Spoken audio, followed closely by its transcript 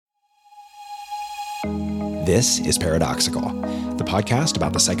This is Paradoxical, the podcast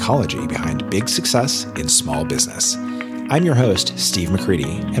about the psychology behind big success in small business. I'm your host, Steve McCready,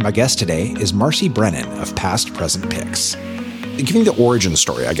 and my guest today is Marci Brennan of Past Present Picks. Giving the origin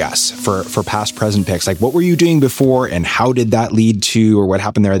story, I guess, for Past Present Picks, like what were you doing before and how did that lead to, or what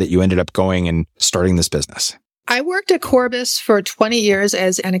happened there that you ended up going and starting this business? I worked at Corbis for 20 years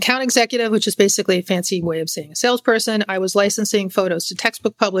as an account executive, which is basically a fancy way of saying a salesperson. I was licensing photos to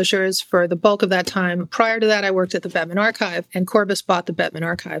textbook publishers for the bulk of that time. Prior to that, I worked at the Bettman Archive, and Corbis bought the Bettman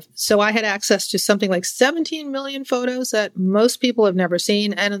Archive. So I had access to something like 17 million photos that most people have never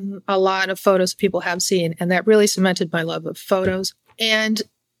seen, and a lot of photos people have seen. And that really cemented my love of photos. And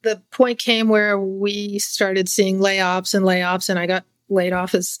the point came where we started seeing layoffs, and I got laid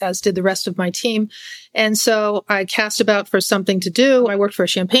off as did the rest of my team. And so I cast about for something to do. I worked for a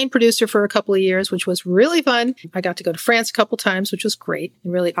champagne producer for a couple of years, which was really fun. I got to go to France a couple times, which was great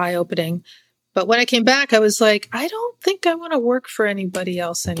and really eye-opening. But when I came back, I was like, I don't think I want to work for anybody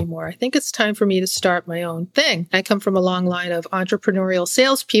else anymore. I think it's time for me to start my own thing. I come from a long line of entrepreneurial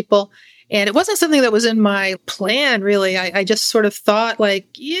salespeople, and it wasn't something that was in my plan, really. I just sort of thought like,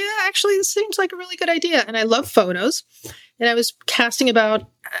 yeah, actually, this seems like a really good idea. And I love photos. And I was casting about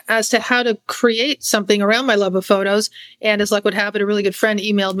as to how to create something around my love of photos. And as luck would have it, a really good friend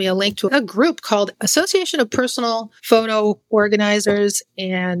emailed me a link to a group called Association of Personal Photo Organizers.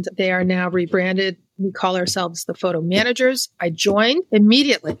 And they are now rebranded. We call ourselves the Photo Managers. I joined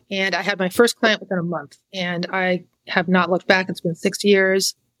immediately and I had my first client within a month. And I have not looked back. It's been 6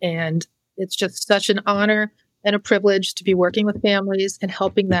 years. And it's just such an honor and a privilege to be working with families and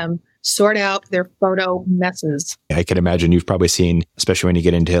helping them sort out their photo messes. I can imagine you've probably seen, especially when you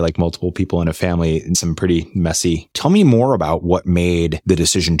get into like multiple people in a family, some pretty messy. Tell me more about what made the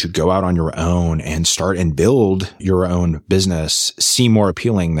decision to go out on your own and start and build your own business seem more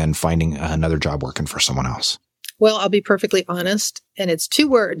appealing than finding another job working for someone else. Well, I'll be perfectly honest. And it's 2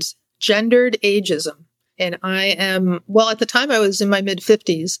 words, gendered ageism. And at the time I was in my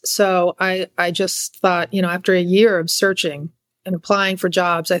mid-50s. So I just thought, after a year of searching and applying for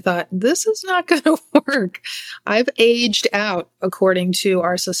jobs, I thought, this is not going to work. I've aged out according to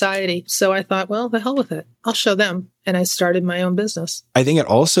our society. So I thought, well, the hell with it. I'll show them. And I started my own business. I think it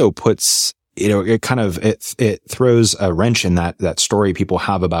also puts, it throws a wrench in that story people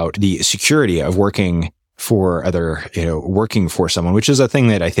have about the security of working for working for someone, which is a thing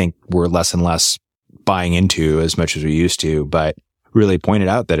that I think we're less and less buying into as much as we used to, but really pointed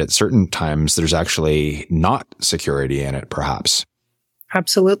out that at certain times there's actually not security in it, perhaps.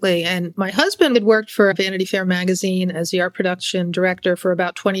 Absolutely. And my husband had worked for Vanity Fair magazine as the art production director for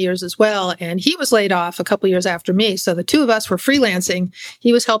about 20 years as well. And he was laid off a couple years after me. So the 2 of us were freelancing.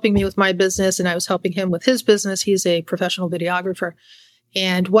 He was helping me with my business and I was helping him with his business. He's a professional videographer.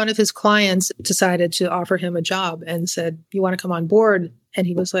 And one of his clients decided to offer him a job and said, you want to come on board? And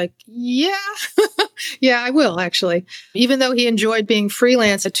he was like, yeah, yeah, I will actually. Even though he enjoyed being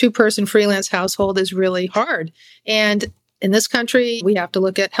freelance, a 2-person freelance household is really hard. And in this country, we have to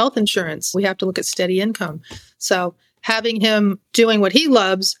look at health insurance. We have to look at steady income. So having him doing what he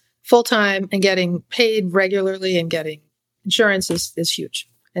loves full time and getting paid regularly and getting insurance is huge.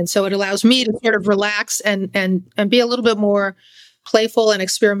 And so it allows me to sort of relax and be a little bit more playful and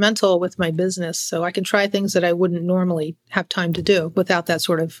experimental with my business. So I can try things that I wouldn't normally have time to do without that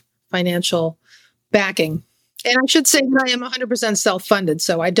sort of financial backing. And I should say that I am 100% self-funded.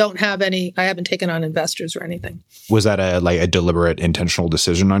 So I haven't taken on investors or anything. Was that a deliberate intentional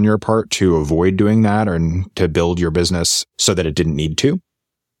decision on your part to avoid doing that or to build your business so that it didn't need to?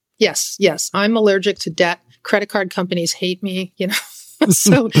 Yes. I'm allergic to debt. Credit card companies hate me,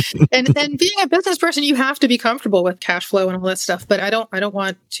 So, and being a business person, you have to be comfortable with cash flow and all that stuff. But I don't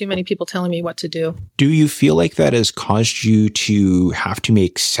want too many people telling me what to do. Do you feel like that has caused you to have to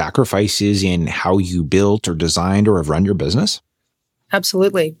make sacrifices in how you built or designed or have run your business?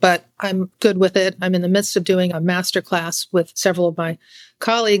 Absolutely. But I'm good with it. I'm in the midst of doing a masterclass with several of my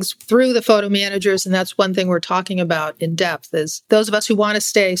colleagues through the Photo Managers. And that's one thing we're talking about in depth is those of us who want to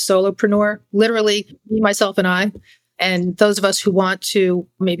stay solopreneur, literally me, myself, and I. And those of us who want to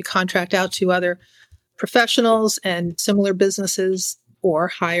maybe contract out to other professionals and similar businesses or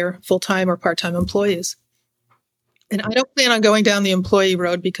hire full-time or part-time employees. And I don't plan on going down the employee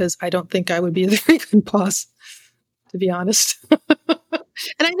road because I don't think I would be a very good boss, to be honest. And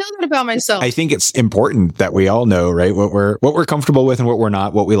I know that about myself. I think it's important that we all know, right, what we're comfortable with and what we're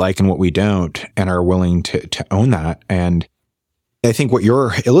not, what we like and what we don't, and are willing to own that. And I think what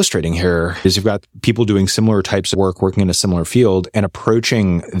you're illustrating here is you've got people doing similar types of work, working in a similar field and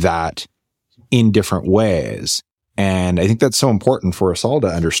approaching that in different ways. And I think that's so important for us all to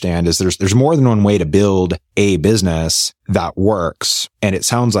understand is there's more than one way to build a business that works. And it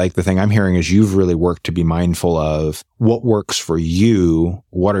sounds like the thing I'm hearing is you've really worked to be mindful of what works for you.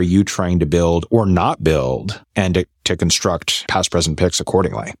 What are you trying to build or not build, and to construct past, present pics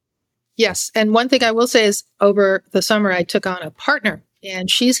accordingly. Yes. And one thing I will say is over the summer, I took on a partner,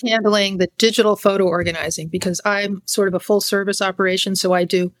 and she's handling the digital photo organizing because I'm sort of a full service operation. So I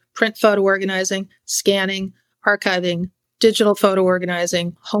do print photo organizing, scanning, archiving, digital photo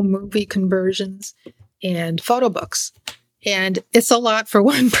organizing, home movie conversions, and photo books. And it's a lot for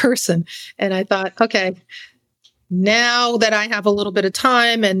one person. And I thought, okay, now that I have a little bit of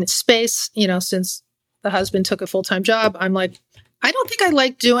time and space, since the husband took a full-time job, I'm like, I don't think I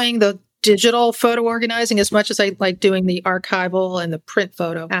like doing the digital photo organizing as much as I like doing the archival and the print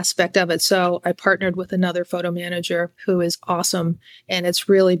photo aspect of it. So I partnered with another photo manager who is awesome. And it's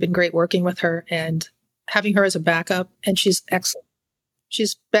really been great working with her and having her as a backup. And she's excellent.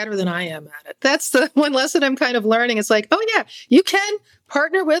 She's better than I am at it. That's the one lesson I'm kind of learning. It's like, oh yeah, you can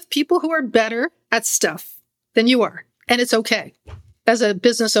partner with people who are better at stuff than you are. And it's okay. As a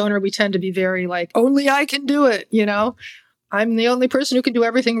business owner, we tend to be very like, only I can do it, I'm the only person who can do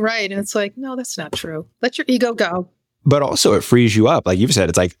everything right. And it's like, no, that's not true. Let your ego go. But also it frees you up. Like you've said,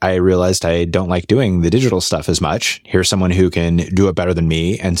 it's like, I realized I don't like doing the digital stuff as much. Here's someone who can do it better than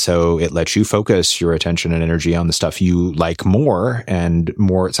me. And so it lets you focus your attention and energy on the stuff you like more, and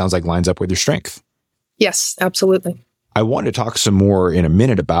more, it sounds like, lines up with your strength. Yes, absolutely. I want to talk some more in a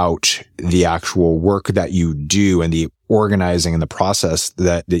minute about the actual work that you do and the organizing and the process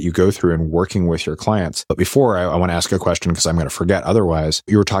that you go through in working with your clients. But before, I want to ask a question because I'm going to forget otherwise.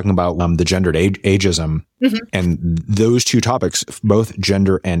 You were talking about the gendered ageism and those two topics, both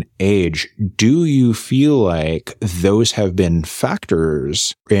gender and age. Do you feel like those have been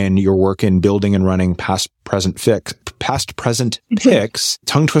factors in your work in building and running past present pics,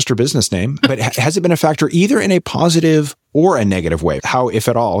 tongue twister business name, but has it been a factor either in a positive or a negative way? How, if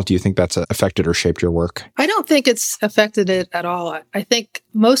at all, do you think that's affected or shaped your work? I don't think it's affected it at all. I think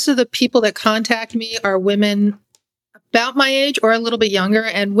most of the people that contact me are women about my age or a little bit younger.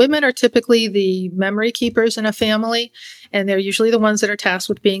 And women are typically the memory keepers in a family. And they're usually the ones that are tasked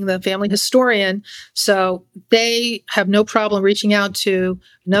with being the family historian. So they have no problem reaching out to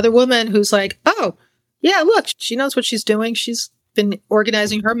another woman who's like, oh, yeah, look, she knows what she's doing. She's been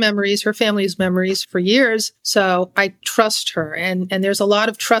organizing her memories, her family's memories for years. So I trust her. And there's a lot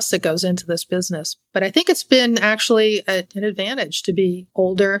of trust that goes into this business. But I think it's been actually an advantage to be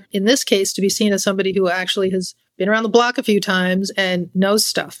older. In this case, to be seen as somebody who actually has been around the block a few times and knows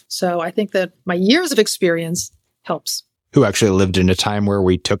stuff. So I think that my years of experience helps. Who actually lived in a time where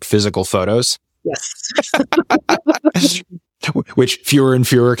we took physical photos? Yes. Which fewer and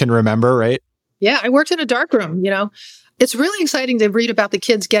fewer can remember, right? Yeah, I worked in a darkroom, It's really exciting to read about the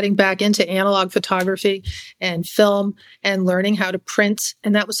kids getting back into analog photography and film and learning how to print.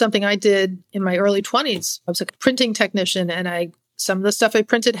 And that was something I did in my early 20s. I was a printing technician, and some of the stuff I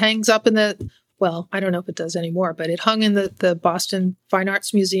printed hangs up in I don't know if it does anymore, but it hung in the Boston Fine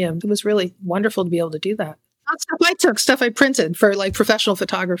Arts Museum. It was really wonderful to be able to do that. Not stuff I took, stuff I printed for like professional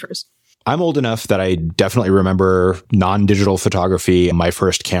photographers. I'm old enough that I definitely remember non-digital photography. My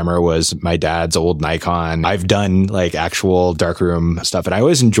first camera was my dad's old Nikon. I've done like actual darkroom stuff, and I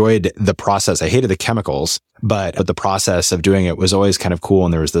always enjoyed the process. I hated the chemicals, but the process of doing it was always kind of cool.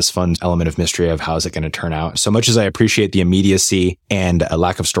 And there was this fun element of mystery of how's it going to turn out. So much as I appreciate the immediacy and a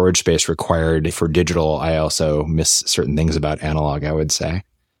lack of storage space required for digital, I also miss certain things about analog, I would say.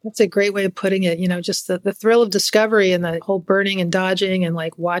 That's a great way of putting it. Just the thrill of discovery and the whole burning and dodging and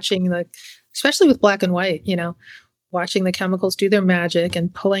like watching especially with black and white, watching the chemicals do their magic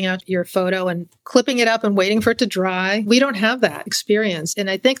and pulling out your photo and clipping it up and waiting for it to dry. We don't have that experience.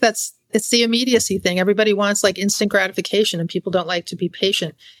 And I think it's the immediacy thing. Everybody wants like instant gratification, and people don't like to be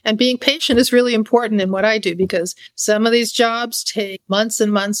patient. And being patient is really important in what I do, because some of these jobs take months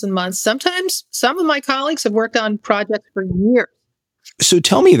and months and months. Sometimes some of my colleagues have worked on projects for years. So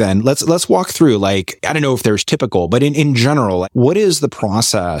tell me then, let's walk through, like, I don't know if there's typical, but in general, what is the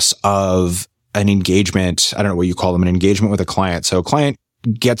process of an engagement? I don't know what you call them, an engagement with a client. So a client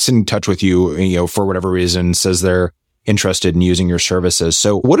gets in touch with you, for whatever reason, says they're interested in using your services.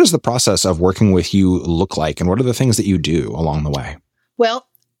 So what does the process of working with you look like? And what are the things that you do along the way? Well,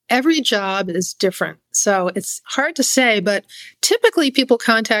 every job is different. So it's hard to say, but typically people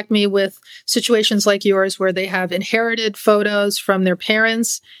contact me with situations like yours where they have inherited photos from their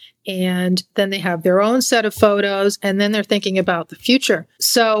parents And then they have their own set of photos, and then they're thinking about the future.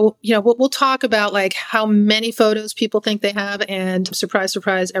 So, we'll talk about like how many photos people think they have, and surprise,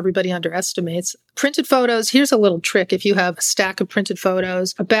 surprise, everybody underestimates. Printed photos, here's a little trick. If you have a stack of printed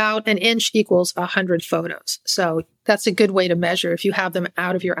photos, about an inch equals 100 photos. So that's a good way to measure if you have them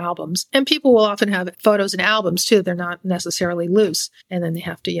out of your albums. And people will often have photos in albums too. They're not necessarily loose. And then they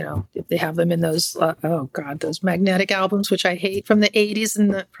have to, if they have them in those, those magnetic albums, which I hate, from the 80s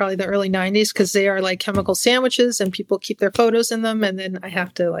and probably the early 90s, because they are like chemical sandwiches and people keep their photos in them. And then I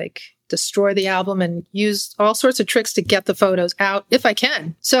have to destroy the album and use all sorts of tricks to get the photos out if I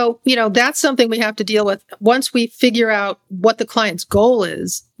can. So, that's something we have to deal with once we figure out what the client's goal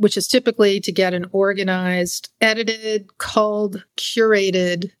is, which is typically to get an organized, edited, culled,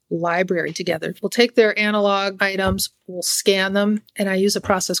 curated library together. We'll take their analog items, we'll scan them, and I use a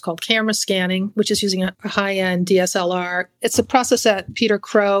process called camera scanning, which is using a high-end DSLR. It's a process that Peter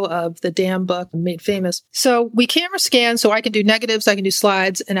Crow of the Damn book made famous. So we camera scan, so I can do negatives, I can do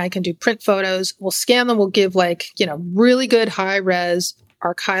slides, and I can do print photos. We'll scan them, we'll give really good high-res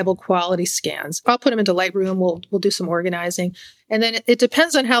archival quality scans. I'll put them into Lightroom. We'll do some organizing. And then it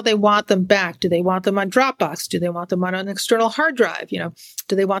depends on how they want them back. Do they want them on Dropbox? Do they want them on an external hard drive?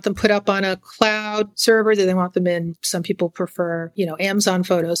 Do they want them put up on a cloud server? Do they want them in, some people prefer, Amazon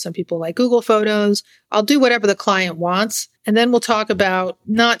Photos. Some people like Google Photos. I'll do whatever the client wants. And then we'll talk about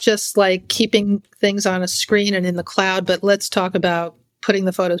not just like keeping things on a screen and in the cloud, but let's talk about putting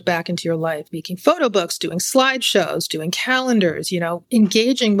the photos back into your life, making photo books, doing slideshows, doing calendars,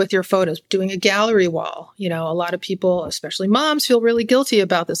 engaging with your photos, doing a gallery wall. A lot of people, especially moms, feel really guilty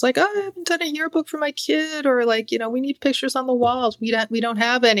about this. Like, I haven't done a yearbook for my kid, or we need pictures on the walls. We don't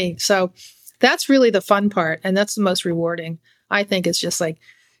have any. So that's really the fun part. And that's the most rewarding. I think it's just like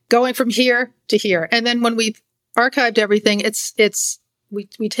going from here to here. And then when we've archived everything,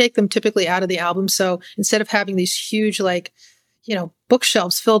 we take them typically out of the album. So instead of having these huge,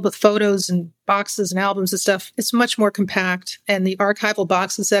 bookshelves filled with photos and boxes and albums and stuff, it's much more compact. And the archival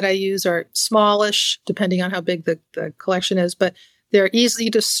boxes that I use are smallish, depending on how big the collection is, but they're easy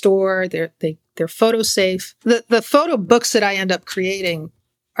to store. They're photo safe. The photo books that I end up creating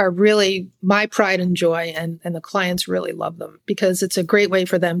are really my pride and joy, and the clients really love them because it's a great way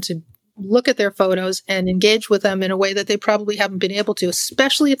for them to look at their photos and engage with them in a way that they probably haven't been able to,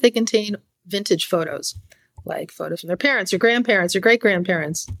 especially if they contain vintage photos, like photos from their parents or grandparents or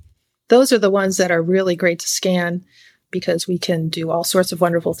great-grandparents. Those are the ones that are really great to scan because we can do all sorts of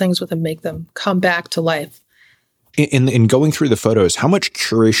wonderful things with them, make them come back to life. In going through the photos, how much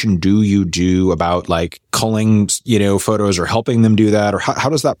curation do you do about culling, photos or helping them do that? Or how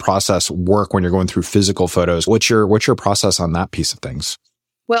does that process work when you're going through physical photos? What's your process on that piece of things?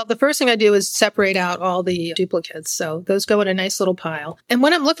 Well, the first thing I do is separate out all the duplicates. So those go in a nice little pile. And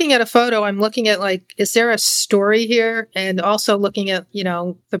when I'm looking at a photo, I'm looking at is there a story here? And also looking at,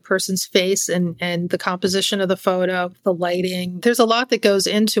 the person's face and the composition of the photo, the lighting. There's a lot that goes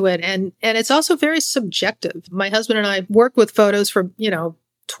into it. And it's also very subjective. My husband and I work with photos for,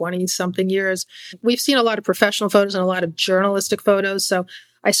 20 something years. We've seen a lot of professional photos and a lot of journalistic photos. So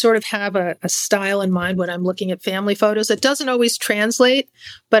I sort of have a style in mind when I'm looking at family photos. It doesn't always translate,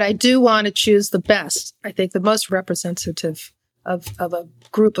 but I do want to choose the best. I think the most representative of a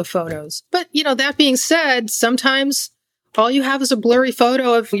group of photos. But, that being said, sometimes all you have is a blurry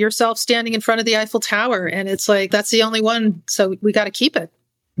photo of yourself standing in front of the Eiffel Tower. And it's that's the only one. So we got to keep it.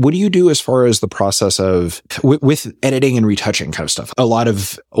 What do you do as far as the process of with editing and retouching kind of stuff? A lot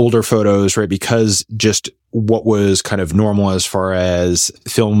of older photos, right? Because just what was kind of normal as far as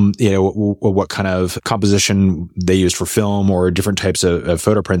film, what kind of composition they used for film or different types of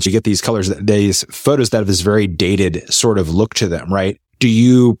photo prints. You get these these photos that have this very dated sort of look to them, right? Do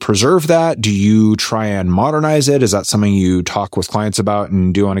you preserve that? Do you try and modernize it? Is that something you talk with clients about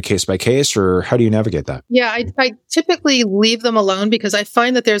and do on a case by case, or how do you navigate that? Yeah, I typically leave them alone because I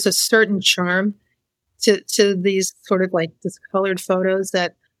find that there's a certain charm to these sort of discolored photos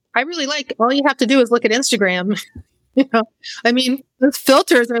that I really like. All you have to do is look at Instagram. The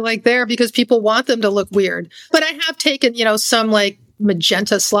filters are there because people want them to look weird. But I have taken, some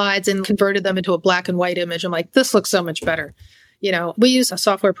magenta slides and converted them into a black and white image. I'm this looks so much better. We use a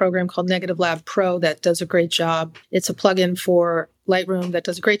software program called Negative Lab Pro that does a great job. It's a plugin for Lightroom that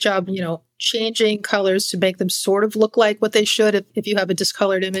does a great job, changing colors to make them sort of look like what they should. If you have a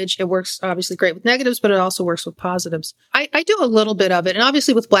discolored image, it works obviously great with negatives, but it also works with positives. I do a little bit of it. And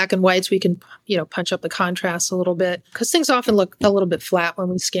obviously with black and whites, we can, punch up the contrast a little bit because things often look a little bit flat when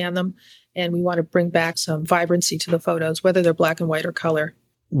we scan them. And we want to bring back some vibrancy to the photos, whether they're black and white or color.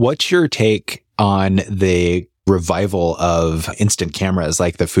 What's your take on the revival of instant cameras,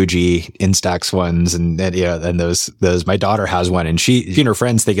 like the Fuji Instax ones, and those. My daughter has one, and she and her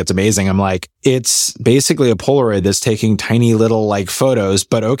friends think it's amazing. I'm like, it's basically a Polaroid that's taking tiny little like photos,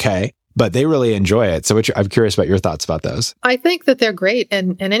 but okay. But they really enjoy it. So I'm curious about your thoughts about those. I think that they're great.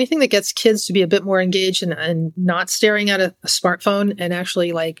 And anything that gets kids to be a bit more engaged and not staring at a smartphone and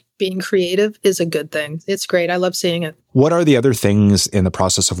actually like being creative is a good thing. It's great. I love seeing it. What are the other things in the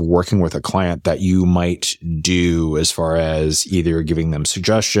process of working with a client that you might do as far as either giving them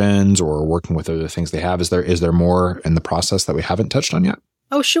suggestions or working with other things they have? Is there more in the process that we haven't touched on yet?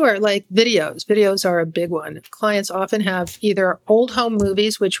 Oh, sure. Like videos. Videos are a big one. Clients often have either old home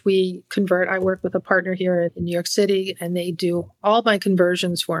movies, which we convert. I work with a partner here in New York City, and they do all my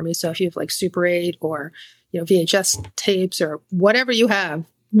conversions for me. So if you have like Super 8 or, VHS tapes or whatever you have,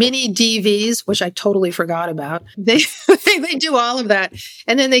 mini DVs, which I totally forgot about, they do all of that.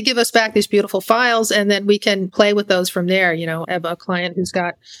 And then they give us back these beautiful files, and then we can play with those from there. I have a client who's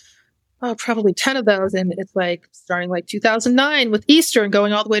got probably 10 of those. And it's like starting like 2009 with Easter and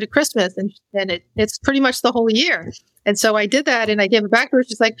going all the way to Christmas. And it's pretty much the whole year. And so I did that and I gave it back to her.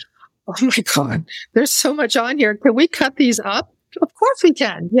 She's like, oh my God, there's so much on here. Can we cut these up? Of course we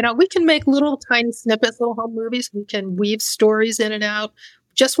can. We can make little tiny snippets, little home movies. We can weave stories in and out.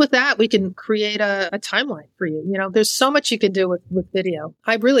 Just with that, we can create a timeline for you. There's so much you can do with video.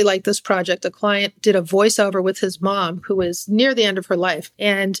 I really like this project. A client did a voiceover with his mom who is near the end of her life.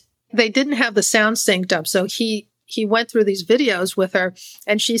 And they didn't have the sound synced up. So he went through these videos with her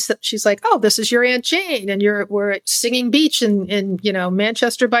and she's like, oh, this is your Aunt Jane. And we're at Singing Beach in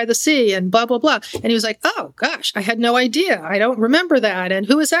Manchester by the Sea and blah, blah, blah. And he was like, oh gosh, I had no idea. I don't remember that. And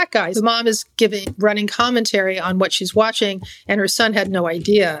who is that guy? The mom is running commentary on what she's watching. And her son had no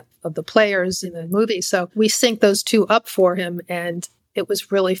idea of the players in the movie. So we synced those two up for him. And it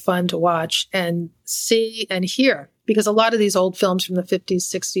was really fun to watch and see and hear. Because a lot of these old films from the 50s,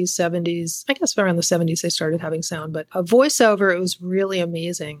 60s, 70s, I guess around the 70s, they started having sound. But a voiceover, it was really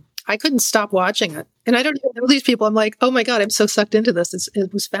amazing. I couldn't stop watching it. And I don't even know these people. I'm like, oh my God, I'm so sucked into this.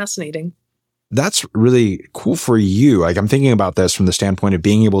 It was fascinating. That's really cool for you. Like I'm thinking about this from the standpoint of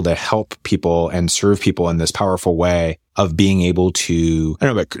being able to help people and serve people in this powerful way of being able to, I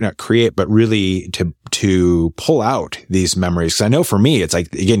don't know, but not create, but really to pull out these memories. Cause I know for me, it's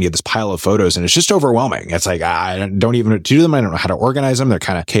like, again, you have this pile of photos and it's just overwhelming. It's like, I don't even know what to do them. I don't know how to organize them. They're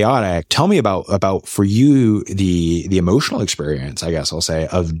kind of chaotic. Tell me about for you, the emotional experience, I guess I'll say,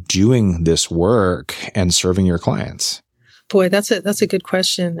 of doing this work and serving your clients. Boy, that's a good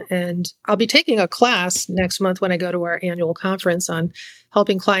question. And I'll be taking a class next month when I go to our annual conference on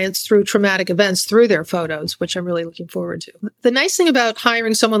helping clients through traumatic events through their photos, which I'm really looking forward to. The nice thing about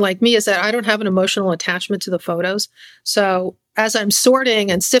hiring someone like me is that I don't have an emotional attachment to the photos. So as I'm sorting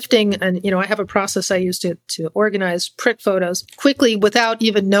and sifting, and I have a process I use to organize print photos quickly without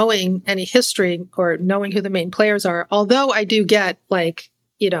even knowing any history or knowing who the main players are. Although I do get a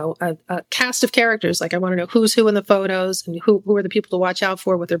cast of characters. Like I want to know who's who in the photos and who are the people to watch out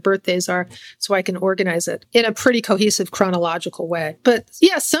for, what their birthdays are, so I can organize it in a pretty cohesive chronological way. But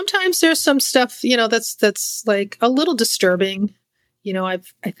yeah, sometimes there's some stuff, that's like a little disturbing. I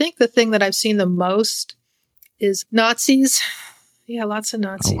think the thing that I've seen the most is Nazis. Yeah, lots of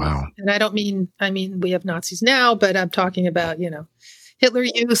Nazis. Oh, wow. And I mean, we have Nazis now, but I'm talking about, Hitler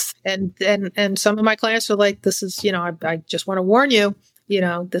Youth. And some of my clients are like, this is, I just want to warn you,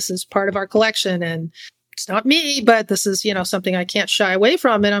 this is part of our collection and it's not me, but this is, something I can't shy away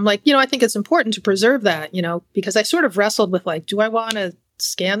from. And I'm like, I think it's important to preserve that, because I sort of wrestled with like, do I want to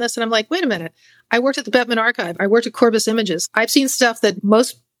scan this? And I'm like, wait a minute. I worked at the Bettman Archive. I worked at Corbis Images. I've seen stuff that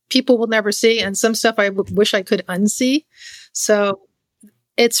most people will never see and some stuff I wish I could unsee. So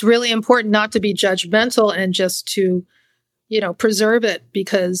it's really important not to be judgmental and just to, preserve it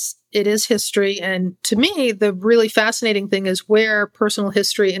because it is history. And to me, the really fascinating thing is where personal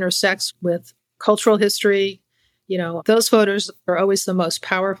history intersects with cultural history. Those photos are always the most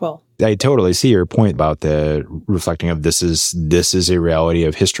powerful. I totally see your point about the reflecting of this is a reality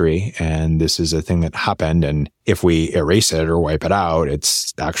of history and this is a thing that happened. And if we erase it or wipe it out,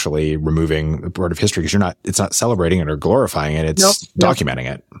 it's actually removing a part of history because it's not celebrating it or glorifying it. It's documenting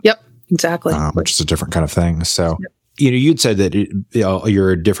it. Yep, exactly. Which is a different kind of thing. So. Yep. You'd said that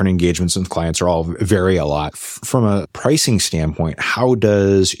your different engagements with clients are all vary a lot. From a pricing standpoint, how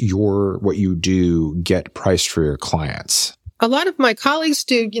does what you do get priced for your clients? A lot of my colleagues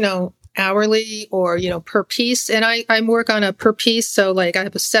do, hourly or, per piece. And I work on a per piece. So like I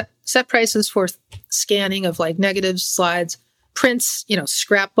have a set prices for scanning of like negatives, slides, prints,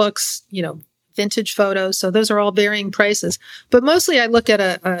 scrapbooks, vintage photos. So those are all varying prices. But mostly I look at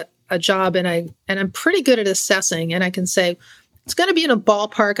a a job and I'm pretty good at assessing, and I can say it's going to be in a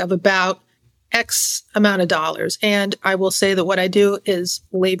ballpark of about X amount of dollars. And I will say that what I do is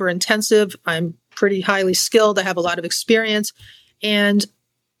labor intensive. I'm pretty highly skilled. I have a lot of experience, and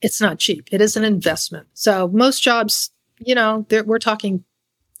it's not cheap. It is an investment. So most jobs, we're talking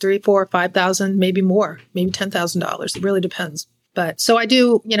 3, 4, 5,000, maybe more, maybe $10,000. It really depends. But so I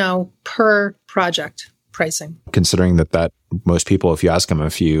do, per project pricing. Considering that most people, if you ask them,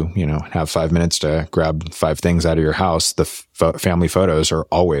 if you have 5 minutes to grab 5 things out of your house, the family photos are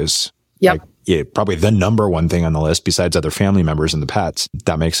always probably the number one thing on the list besides other family members and the pets.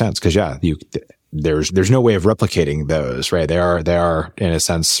 That makes sense because there's no way of replicating those, right? They are in a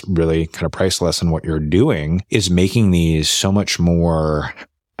sense really kind of priceless, and what you're doing is making these so much more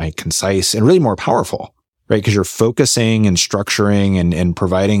concise and really more powerful, right? Because you're focusing and structuring and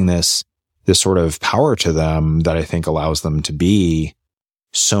providing this sort of power to them that I think allows them to be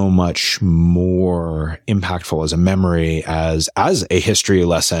so much more impactful as a memory, as a history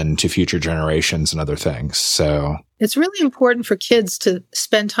lesson to future generations and other things. So it's really important for kids to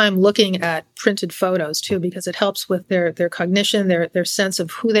spend time looking at printed photos too, because it helps with their cognition, their sense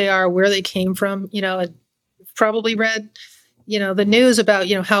of who they are, where they came from. You've probably read the news about,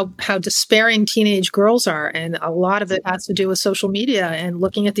 how despairing teenage girls are. And a lot of it has to do with social media and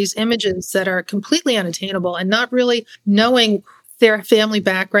looking at these images that are completely unattainable and not really knowing their family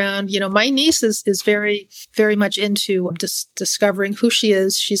background. My niece is very, very much into discovering who she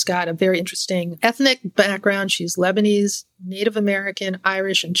is. She's got a very interesting ethnic background. She's Lebanese, Native American,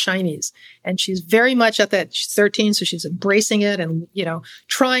 Irish, and Chinese. And she's very much at that. She's 13, so she's embracing it and,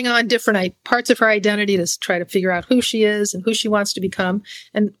 trying on different parts of her identity to try to figure out who she is and who she wants to become.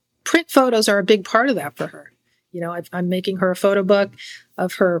 And print photos are a big part of that for her. I'm making her a photo book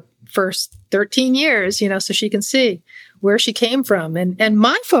of her first 13 years, so she can see where she came from and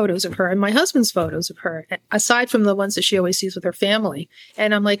my photos of her and my husband's photos of her, aside from the ones that she always sees with her family.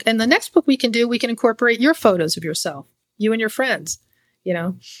 And I'm like, and the next book we can incorporate your photos of yourself, you and your friends,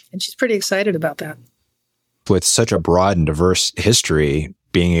 and she's pretty excited about that. With such a broad and diverse history,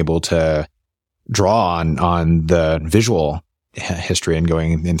 being able to draw on the visual history and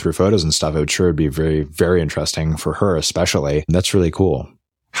going in through photos and stuff, it would sure be very, very interesting for her, especially. That's really cool.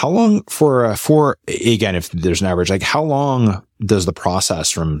 How long for again, if there's an average, how long does the process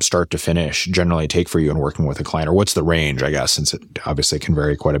from start to finish generally take for you in working with a client, or what's the range, I guess, since it obviously can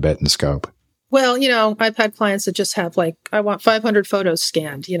vary quite a bit in scope? Well, I've had clients that just have I want 500 photos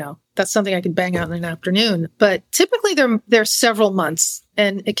scanned, that's something I could bang out in an afternoon, but typically they're several months,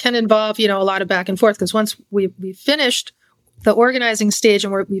 and it can involve, a lot of back and forth, because once we've finished the organizing stage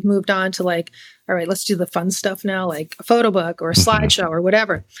and we've moved on to all right, let's do the fun stuff now, like a photo book or a slideshow or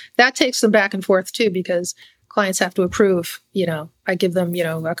whatever. That takes them back and forth too, because clients have to approve. I give them,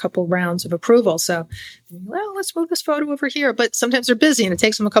 a couple rounds of approval. So, well, let's move this photo over here. But sometimes they're busy and it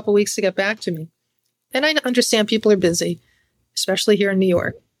takes them a couple weeks to get back to me. And I understand people are busy, especially here in New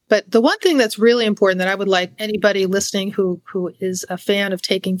York. But the one thing that's really important that I would like anybody listening who is a fan of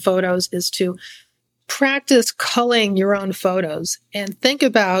taking photos is to practice culling your own photos and think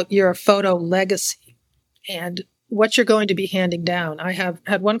about your photo legacy and what you're going to be handing down. I have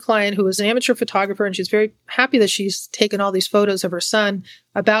had one client who was an amateur photographer, and she's very happy that she's taken all these photos of her son,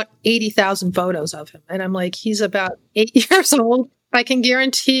 about 80,000 photos of him. And I'm like, he's about 8 years old. I can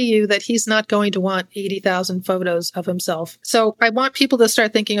guarantee you that he's not going to want 80,000 photos of himself. So I want people to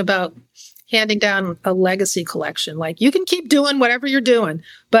start thinking about handing down a legacy collection. You can keep doing whatever you're doing,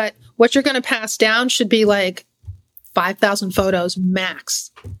 but what you're going to pass down should be 5,000 photos maximum.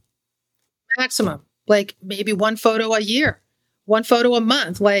 Maybe one photo a year, one photo a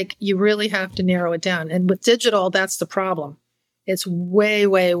month. You really have to narrow it down. And with digital, that's the problem. It's way,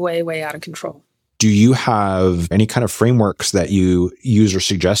 way, way, way out of control. Do you have any kind of frameworks that you use or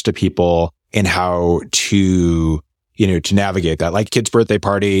suggest to people in how to navigate that? Like kid's birthday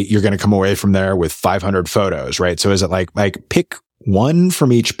party, you're going to come away from there with 500 photos, right? So is it like pick one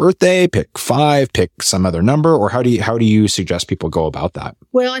from each birthday, pick 5, pick some other number, or how do you suggest people go about that?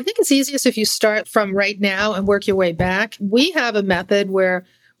 Well, I think it's easiest if you start from right now and work your way back. We have a method where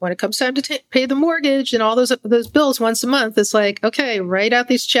when it comes time to pay the mortgage and all those bills once a month, it's okay, write out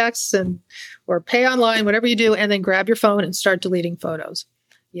these checks or pay online, whatever you do, and then grab your phone and start deleting photos,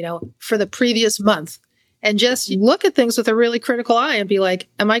 for the previous month. And just look at things with a really critical eye and be like,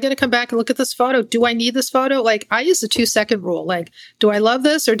 am I going to come back and look at this photo? Do I need this photo? I use the 2-second rule. Do I love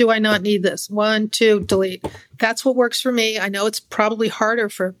this or do I not need this? 1, 2, delete. That's what works for me. I know it's probably harder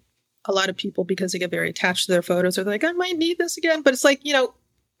for a lot of people because they get very attached to their photos, or they're like, I might need this again. But it's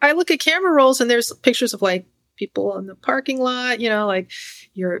I look at camera rolls and there's pictures of people in the parking lot, like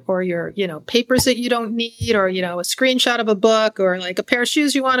your papers that you don't need, or, a screenshot of a book, or like a pair of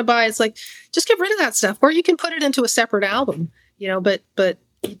shoes you want to buy. It's like, just get rid of that stuff. Or you can put it into a separate album, but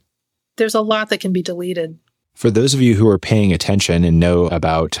there's a lot that can be deleted. For those of you who are paying attention and know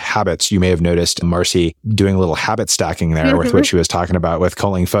about habits, you may have noticed Marci doing a little habit stacking there with what she was talking about with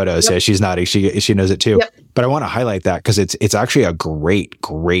culling photos. Yep. Yeah, she's nodding. She knows it too. Yep. But I want to highlight that because it's actually a great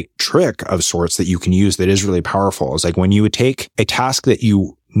trick of sorts that you can use that is really powerful. It's like when you would take a task that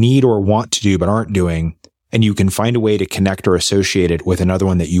you need or want to do but aren't doing, and you can find a way to connect or associate it with another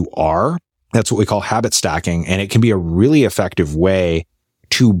one that you are. That's what we call habit stacking. And it can be a really effective way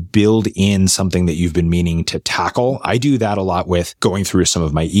to build in something that you've been meaning to tackle. I do that a lot with going through some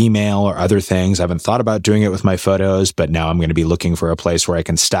of my email or other things. I haven't thought about doing it with my photos, but now I'm going to be looking for a place where I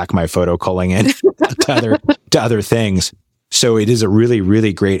can stack my photo culling in to other things. So it is a really,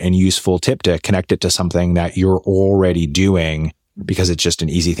 really great and useful tip to connect it to something that you're already doing, because it's just an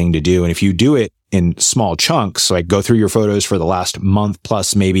easy thing to do. And if you do it in small chunks, like go through your photos for the last month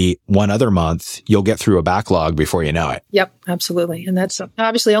plus maybe one other month, you'll get through a backlog before you know it. Yep, absolutely. And that's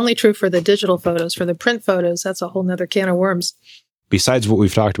obviously only true for the digital photos. For the print photos, that's a whole nother can of worms. Besides what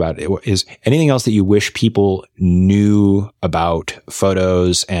we've talked about, is anything else that you wish people knew about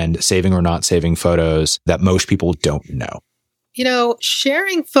photos and saving or not saving photos that most people don't know?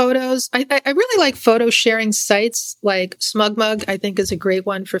 Sharing photos, I really like photo sharing sites like SmugMug, I think is a great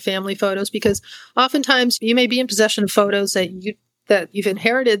one for family photos, because oftentimes you may be in possession of photos that you've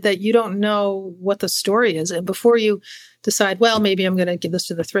inherited that you don't know what the story is. And before you decide, well, maybe I'm going to give this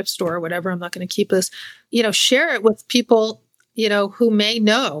to the thrift store or whatever, I'm not going to keep this, share it with people, who may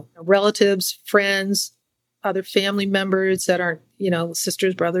know, relatives, friends, other family members that aren't,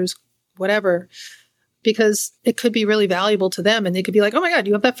 sisters, brothers, whatever. Because it could be really valuable to them. And they could be like, oh my God,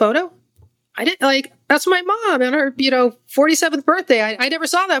 you have that photo? I didn't that's my mom on her, 47th birthday. I never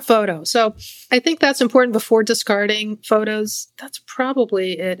saw that photo. So I think that's important before discarding photos. That's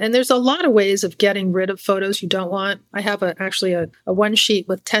probably it. And there's a lot of ways of getting rid of photos you don't want. I have actually a one sheet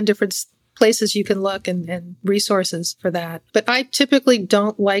with 10 different places you can look and resources for that. But I typically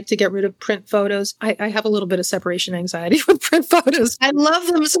don't like to get rid of print photos. I have a little bit of separation anxiety with print photos. I love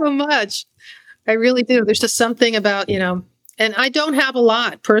them so much. I really do. There's just something about, and I don't have a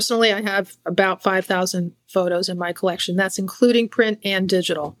lot. Personally, I have about 5,000 photos in my collection. That's including print and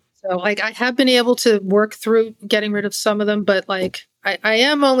digital. So I have been able to work through getting rid of some of them, but I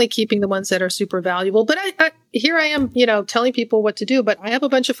am only keeping the ones that are super valuable. But here I am, telling people what to do, but I have a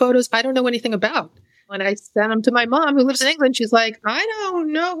bunch of photos I don't know anything about. When I sent them to my mom who lives in England, she's like, I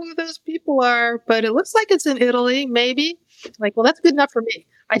don't know who those people are, but it looks like it's in Italy, maybe. Well, that's good enough for me.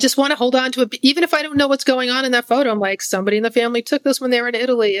 I just want to hold on to it. Even if I don't know what's going on in that photo, I'm like, somebody in the family took this when they were in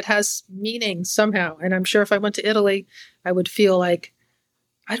Italy. It has meaning somehow. And I'm sure if I went to Italy, I would feel like,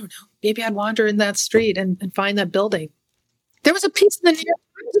 I don't know, maybe I'd wander in that street and find that building. There was a piece in the New York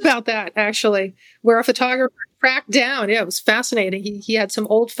Times about that, actually, where a photographer tracked down. Yeah, it was fascinating. He had some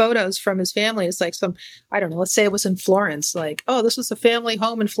old photos from his family. It's like I don't know, let's say it was in Florence. This was a family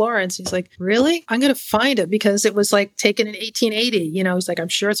home in Florence. He's like, really? I'm going to find it because it was taken in 1880. He's like, I'm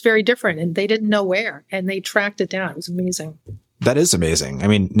sure it's very different. And they didn't know where. And they tracked it down. It was amazing. That is amazing. I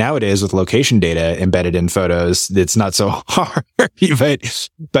mean, nowadays with location data embedded in photos, it's not so hard.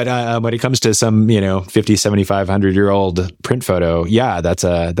 but when it comes to some, 50, 75, 100-year-old print photo, yeah,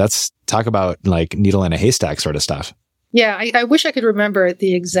 that's talk about needle in a haystack sort of stuff. Yeah, I wish I could remember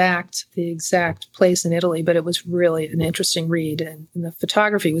the exact place in Italy, but it was really an interesting read, and the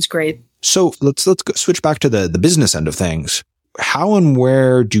photography was great. So let's switch back to the business end of things. How and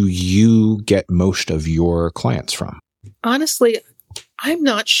where do you get most of your clients from? Honestly, I'm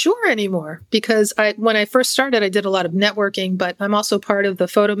not sure anymore, because when I first started, I did a lot of networking, but I'm also part of the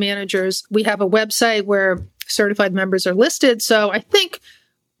photo managers. We have a website where certified members are listed. So I think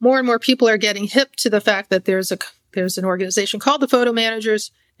more and more people are getting hip to the fact that there's an organization called the photo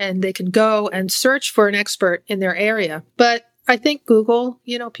managers, and they can go and search for an expert in their area. But I think Google,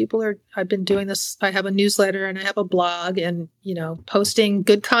 I've been doing this. I have a newsletter and I have a blog, and, posting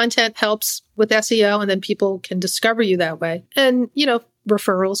good content helps with SEO, and then people can discover you that way. And,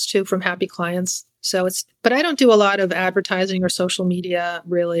 referrals too from happy clients. But I don't do a lot of advertising or social media,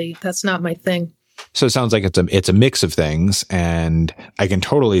 really. That's not my thing. So it sounds like it's a mix of things, and I can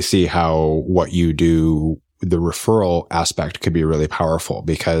totally see how what you do, the referral aspect, could be really powerful,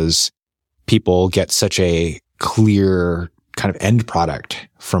 because people get such a clear kind of end product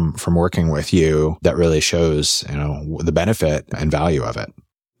from working with you that really shows, the benefit and value of it.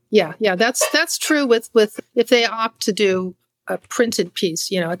 Yeah, that's true with if they opt to do a printed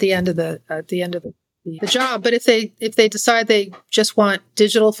piece, at the end of the the job. But if they decide they just want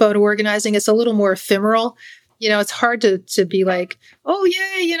digital photo organizing, it's a little more ephemeral. It's hard to be like, oh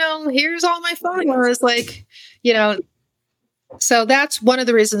yeah, here's all my photos, like, so that's one of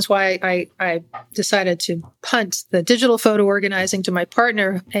the reasons why I decided to punt the digital photo organizing to my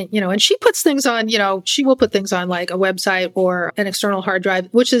partner. And she puts things on, she will put things on like a website or an external hard drive,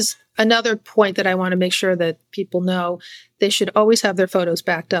 which is another point that I want to make sure that people know. They should always have their photos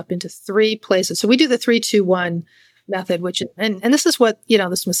backed up into 3 places. So we do the 3-2-1 method, which, and this is what,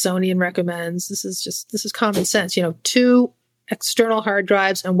 the Smithsonian recommends. This is common sense, 2 external hard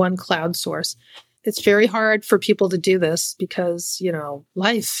drives and 1 cloud source. It's very hard for people to do this because,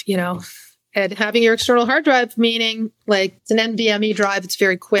 life, and having your external hard drive, meaning like it's an NVMe drive, it's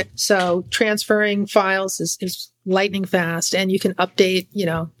very quick. So transferring files is lightning fast, and you can update, you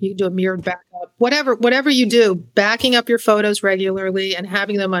can do a mirrored backup, whatever you do, backing up your photos regularly and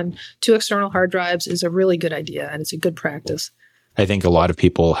having them on 2 external hard drives is a really good idea. And it's a good practice. I think a lot of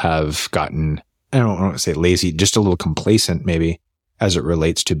people have gotten, I don't want to say lazy, just a little complacent maybe, as it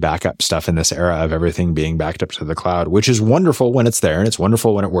relates to backup stuff in this era of everything being backed up to the cloud, which is wonderful when it's there and it's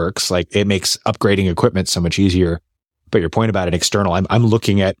wonderful when it works. Like, it makes upgrading equipment so much easier. But your point about an external, I'm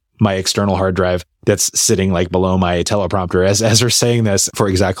looking at my external hard drive that's sitting like below my teleprompter as we're saying this for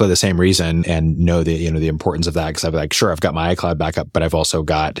exactly the same reason, and know the importance of that. Because I'm like, sure, I've got my iCloud backup, but I've also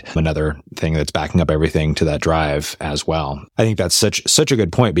got another thing that's backing up everything to that drive as well. I think that's such a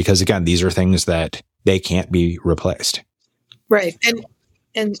good point, because again, these are things that they can't be replaced. Right.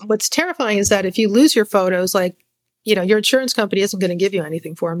 And what's terrifying is that if you lose your photos, like, your insurance company isn't going to give you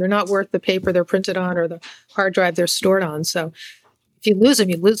anything for them. They're not worth the paper they're printed on or the hard drive they're stored on. So if you lose them,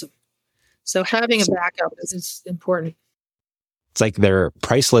 you lose them. So having a backup is important. It's like they're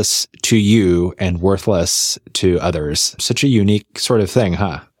priceless to you and worthless to others. Such a unique sort of thing,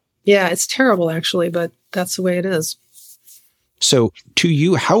 huh? Yeah, it's terrible actually, but that's the way it is. So to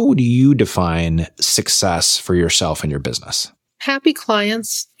you, how would you define success for yourself and your business? Happy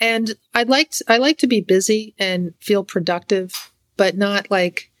clients. And I like to be busy and feel productive, but not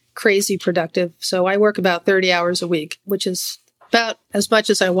like crazy productive. So I work about 30 hours a week, which is about as much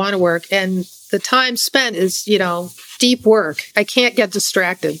as I want to work. And the time spent is, deep work. I can't get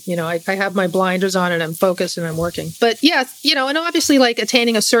distracted. I have my blinders on and I'm focused and I'm working. But yeah, and obviously like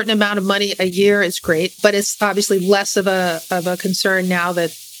attaining a certain amount of money a year is great, but it's obviously less of a concern now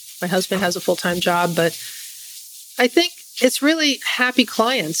that my husband has a full-time job. But I think it's really happy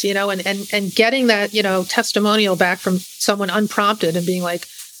clients, and getting that, testimonial back from someone unprompted and being like,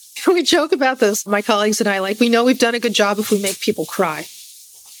 we joke about this, my colleagues and I, like, we know we've done a good job if we make people cry.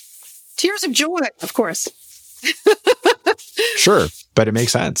 Tears of joy, of course. Sure, but it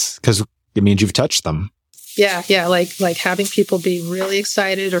makes sense because it means you've touched them. Yeah, like having people be really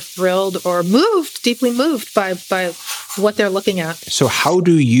excited or thrilled or deeply moved by what they're looking at. So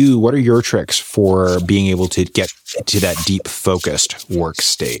what are your tricks for being able to get to that deep focused work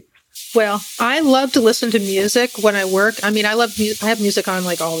state? Well, I love to listen to music when I work. I mean, I have music on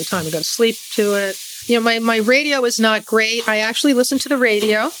like all the time. I go to sleep to it. My radio is not great. I actually listen to the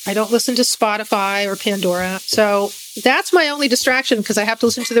radio. I don't listen to Spotify or Pandora. So that's my only distraction because I have to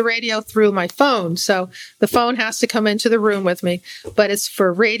listen to the radio through my phone. So the phone has to come into the room with me, but it's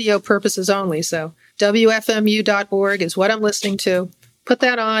for radio purposes only. So WFMU.org is what I'm listening to. Put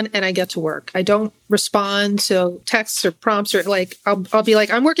that on and I get to work. I don't respond to texts or prompts or like, I'll be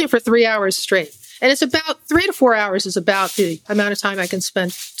like, I'm working for 3 hours straight. And it's about 3 to 4 hours is about the amount of time I can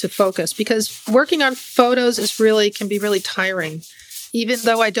spend to focus, because working on photos can be really tiring. Even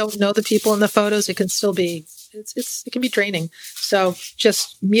though I don't know the people in the photos, it can still be, it can be draining. So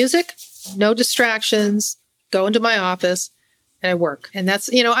just music, no distractions, go into my office and I work. And that's,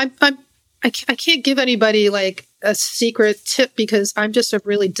 I can't give anybody like a secret tip because I'm just a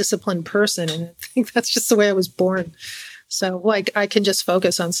really disciplined person. And I think that's just the way I was born. So like I can just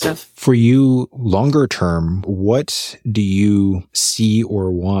focus on stuff. For you, longer term, what do you see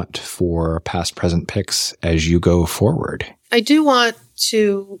or want for past, present picks as you go forward? I do want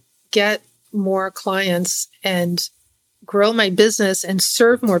to get more clients and grow my business and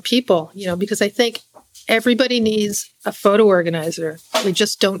serve more people, because I think everybody needs a photo organizer. We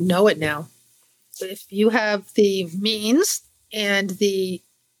just don't know it now. But if you have the means and the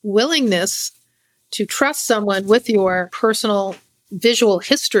willingness to trust someone with your personal visual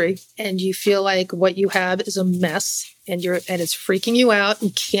history, and you feel like what you have is a mess and it's freaking you out, you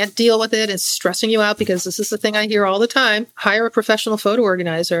can't deal with it, it's stressing you out, because this is the thing I hear all the time, hire a professional photo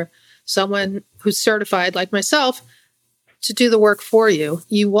organizer, someone who's certified like myself, to do the work for you.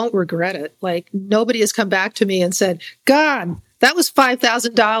 You won't regret it. Like, nobody has come back to me and said, God, that was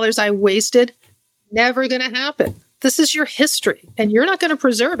 $5,000 I wasted. Never going to happen. This is your history, and you're not going to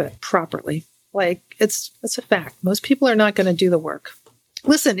preserve it properly. Like, it's a fact. Most people are not going to do the work.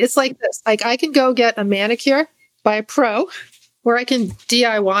 Listen, it's like this. Like, I can go get a manicure by a pro, or I can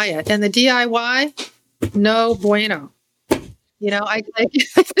DIY it. And the DIY, no bueno. I'm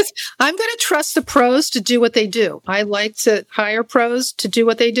going to trust the pros to do what they do. I like to hire pros to do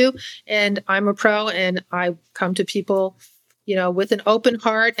what they do. And I'm a pro, and I come to people, with an open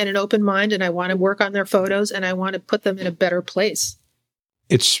heart and an open mind, and I want to work on their photos, and I want to put them in a better place.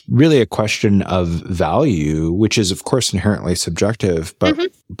 It's really a question of value, which is, of course, inherently subjective.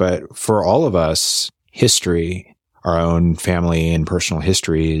 But for all of us, history, our own family and personal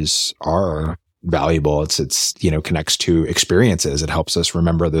histories are valuable. It's connects to experiences. It helps us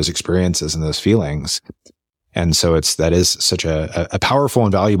remember those experiences and those feelings. And so that is such a powerful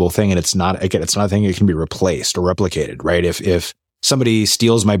and valuable thing. And it's not a thing that can be replaced or replicated, right? If somebody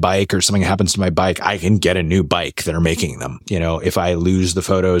steals my bike or something happens to my bike, I can get a new bike that are making them. If I lose the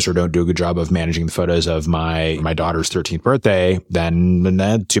photos or don't do a good job of managing the photos of my daughter's 13th birthday,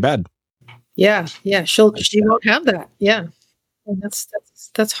 then too bad. Yeah. She won't have that. Yeah. And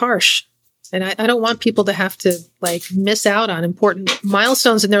that's harsh. And I don't want people to have to miss out on important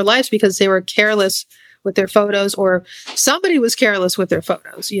milestones in their lives because they were careless with their photos, or somebody was careless with their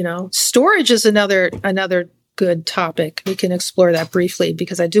photos. Storage is another good topic. We can explore that briefly,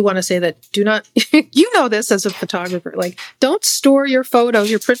 because I do want to say that do not, this as a photographer, don't store your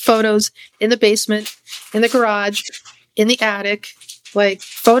print photos in the basement, in the garage, in the attic.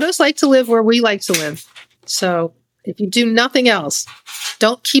 Photos like to live where we like to live. So if you do nothing else,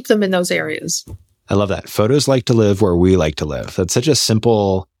 don't keep them in those areas. I love that. Photos like to live where we like to live. That's such a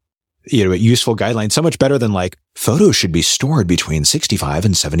simple, useful guideline. So much better than photos should be stored between 65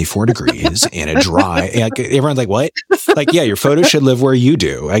 and 74 degrees in a dry. Everyone's like, what? Your photos should live where you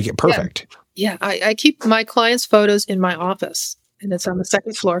do. Perfect. Yeah. I keep my clients' photos in my office, and it's on the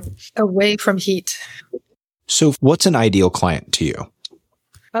second floor, away from heat. So what's an ideal client to you?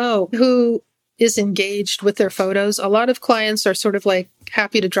 Oh, who is engaged with their photos. A lot of clients are sort of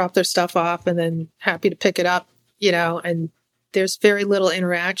happy to drop their stuff off and then happy to pick it up, and there's very little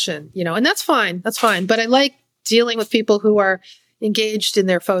interaction, and that's fine. That's fine. But I like dealing with people who are engaged in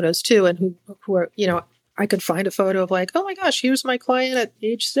their photos too, and who are, I could find a photo of oh my gosh, here's my client at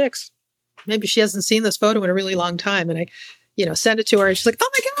age 6. Maybe she hasn't seen this photo in a really long time. And I, send it to her, and she's like, oh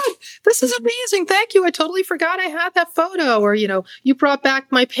my God, this is amazing. Thank you. I totally forgot I had that photo. Or, you brought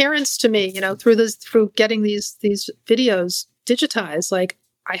back my parents to me, through getting these videos digitized.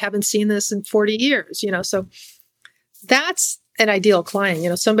 I haven't seen this in 40 years, so that's an ideal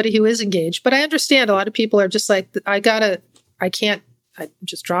client, somebody who is engaged. But I understand a lot of people are just I'm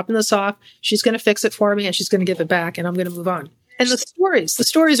just dropping this off. She's going to fix it for me, and she's going to give it back, and I'm going to move on. And the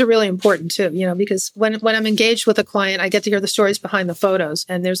stories are really important too, because when I'm engaged with a client, I get to hear the stories behind the photos.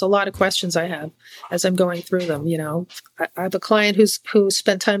 And there's a lot of questions I have as I'm going through them. I have a client who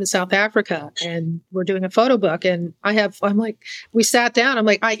spent time in South Africa, and we're doing a photo book. And we sat down. I'm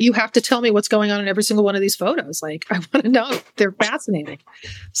like, you have to tell me what's going on in every single one of these photos. I want to know. They're fascinating.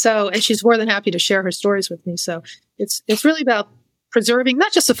 So, and she's more than happy to share her stories with me. So it's really about preserving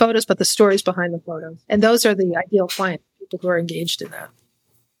not just the photos, but the stories behind the photos. And those are the ideal clients. Who are engaged in that.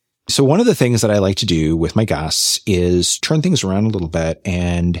 So one of the things that I like to do with my guests is turn things around a little bit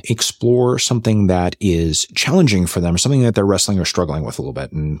and explore something that is challenging for them, or something that they're wrestling or struggling with a little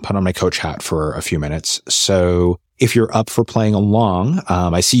bit, and put on my coach hat for a few minutes. So if you're up for playing along,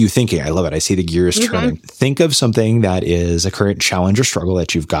 I see you thinking. I love it. I see the gears turning. Think of something that is a current challenge or struggle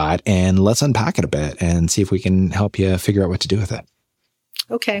that you've got, and let's unpack it a bit and see if we can help you figure out what to do with it.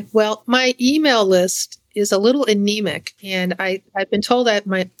 Okay. Well, my email list is a little anemic, and I've been told that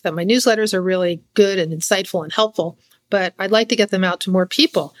my newsletters are really good and insightful and helpful, but I'd like to get them out to more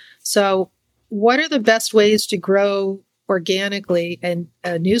people. So what are the best ways to grow organically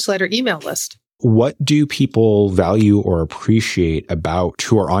a newsletter email list? What do people value or appreciate about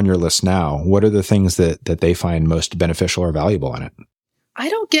who are on your list now? What are the things that they find most beneficial or valuable in it? I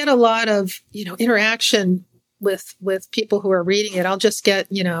don't get a lot of, interaction with people who are reading it. I'll just get,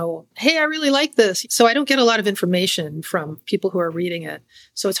 hey, I really like this. So I don't get a lot of information from people who are reading it.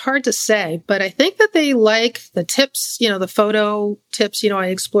 So it's hard to say, but I think that they like the tips, the photo tips. I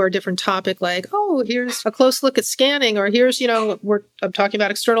explore a different topic like, oh, here's a close look at scanning, or here's, I'm talking about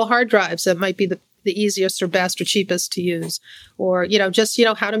external hard drives that might be the easiest or best or cheapest to use, or, just,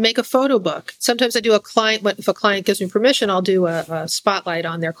 how to make a photo book. Sometimes I do if a client gives me permission, I'll do a spotlight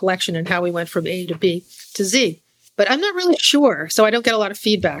on their collection and how we went from A to B to Z. But I'm not really sure, so I don't get a lot of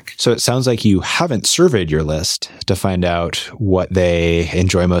feedback. So it sounds like you haven't surveyed your list to find out what they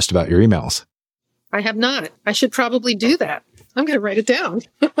enjoy most about your emails. I have not. I should probably do that. I'm going to write it down.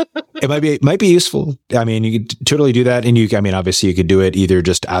 It might be useful. I mean, you could totally do that. And obviously you could do it either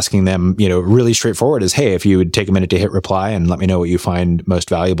just asking them, really straightforward as, hey, if you would take a minute to hit reply and let me know what you find most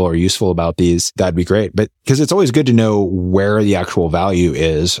valuable or useful about these, that'd be great. But because it's always good to know where the actual value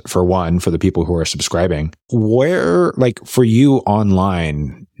is, for one, for the people who are subscribing. Where, like for you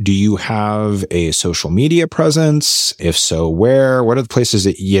online, do you have a social media presence? If so, where? What are the places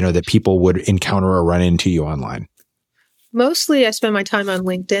that, that people would encounter or run into you online? Mostly I spend my time on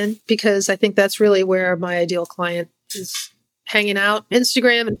LinkedIn because I think that's really where my ideal client is hanging out.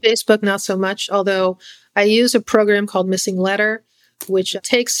 Instagram and Facebook, not so much, although I use a program called Missing Letter, which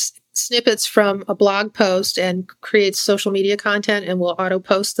takes snippets from a blog post and creates social media content and will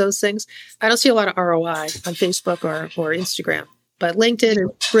auto-post those things. I don't see a lot of ROI on Facebook or Instagram. But LinkedIn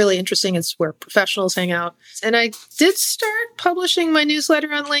is really interesting. It's where professionals hang out. And I did start publishing my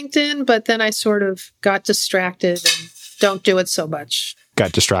newsletter on LinkedIn, but then I sort of got distracted and don't do it so much.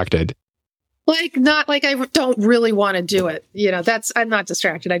 Got distracted? Not like I don't really want to do it. I'm not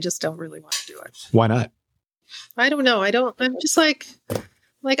distracted. I just don't really want to do it. Why not? I don't know. I'm just like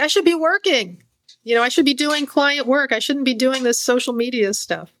I should be working. I should be doing client work. I shouldn't be doing this social media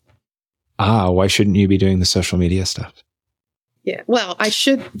stuff. Why shouldn't you be doing the social media stuff? Yeah, well, I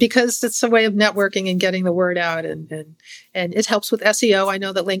should, because it's a way of networking and getting the word out, and it helps with SEO. I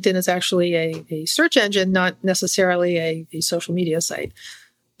know that LinkedIn is actually a search engine, not necessarily a social media site.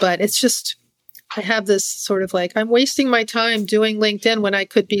 But it's just, I have this sort of I'm wasting my time doing LinkedIn when I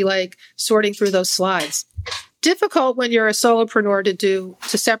could be sorting through those slides. Difficult when you're a solopreneur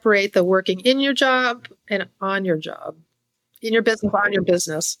to separate the working in your job and on your job, in your business, on your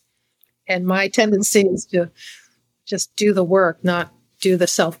business. And my tendency is to just do the work, not do the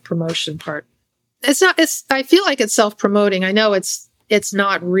self-promotion part. I feel like it's self-promoting. I know it's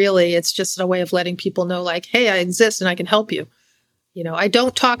not really. It's just a way of letting people know hey, I exist and I can help you. I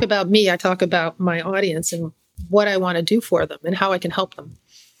don't talk about me. I talk about my audience and what I want to do for them and how I can help them.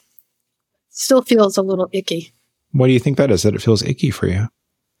 Still feels a little icky. What do you think that is, that it feels icky for you?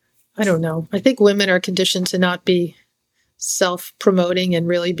 I don't know. I think women are conditioned to not be self-promoting and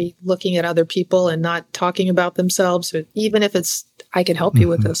really be looking at other people and not talking about themselves, even if it's, I can help you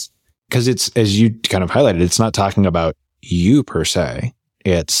with this. Because it's, as you kind of highlighted, it's not talking about you per se.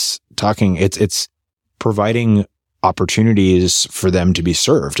 It's providing opportunities for them to be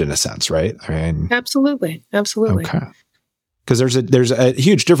served in a sense, right? I mean, absolutely. Okay. Because there's a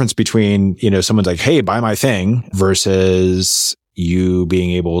huge difference between, someone's like, hey, buy my thing, versus you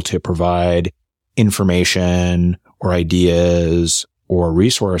being able to provide information or ideas or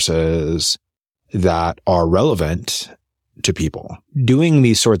resources that are relevant to people. Doing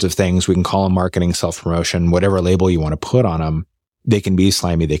these sorts of things, we can call them marketing, self-promotion, whatever label you want to put on them. They can be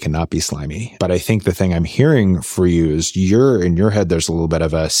slimy, they cannot be slimy. But I think the thing I'm hearing for you is in your head, there's a little bit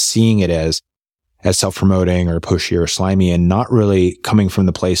of a seeing it as self-promoting or pushy or slimy, and not really coming from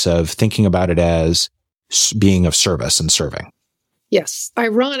the place of thinking about it as being of service and serving. Yes.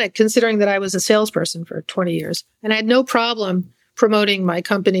 Ironic, considering that I was a salesperson for 20 years and I had no problem promoting my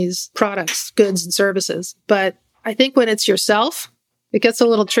company's products, goods, and services. But I think when it's yourself, it gets a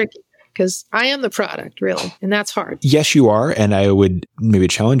little tricky because I am the product, really. And that's hard. Yes, you are. And I would maybe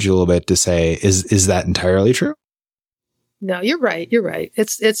challenge you a little bit to say, is that entirely true? No, you're right. You're right.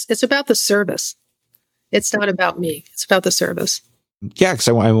 It's about the service. It's not about me. It's about the service. Yeah, because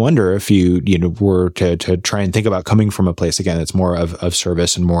I wonder if you were to try and think about coming from a place, again, that's more of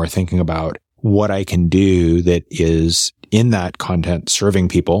service and more thinking about what I can do that is in that content serving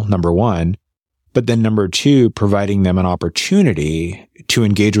people, number one, but then number two, providing them an opportunity to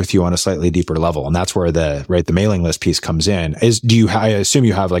engage with you on a slightly deeper level. And that's where the mailing list piece comes in. I assume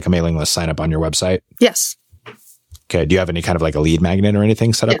you have a mailing list sign up on your website? Yes. Okay. Do you have any kind of a lead magnet or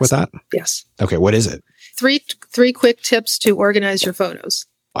anything set up with that? Yes. Okay. What is it? Three quick tips to organize your photos.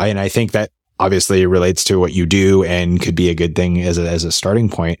 And I think that obviously relates to what you do and could be a good thing as a starting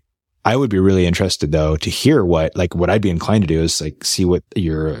point. I would be really interested though to hear what I'd be inclined to do is see what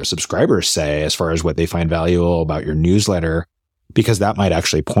your subscribers say as far as what they find valuable about your newsletter, because that might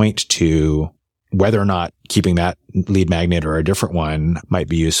actually point to whether or not keeping that lead magnet or a different one might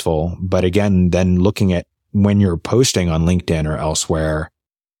be useful. But again, then looking at when you're posting on LinkedIn or elsewhere,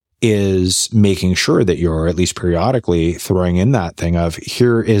 is making sure that you're at least periodically throwing in that thing of,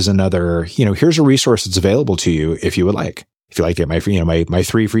 here is another, here's a resource that's available to you if you would like. If you like it, my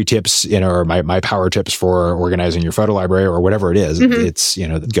 3 free tips, or my power tips for organizing your photo library or whatever it is, it's,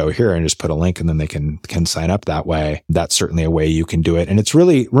 go here and just put a link and then they can sign up that way. That's certainly a way you can do it. And it's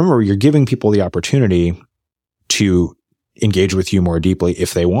really, remember, you're giving people the opportunity to engage with you more deeply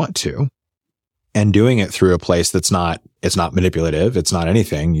if they want to. and doing it through a place it's not manipulative. It's not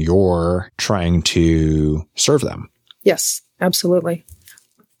anything. You're trying to serve them. Yes, absolutely.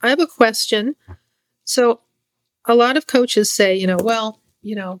 I have a question. So a lot of coaches say,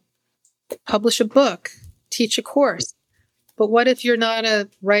 publish a book, teach a course. But what if you're not a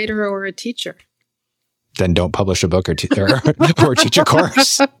writer or a teacher? Then don't publish a book or teach a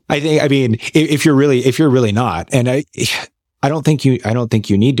course. If you're really not, and I don't think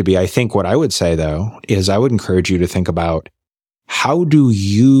you need to be. I think what I would say though is I would encourage you to think about how do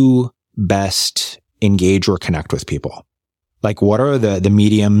you best engage or connect with people? Like what are the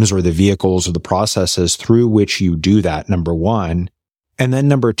mediums or the vehicles or the processes through which you do that, number one. And then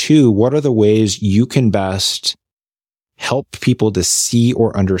number two, what are the ways you can best help people to see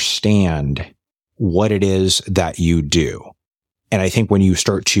or understand what it is that you do? And I think when you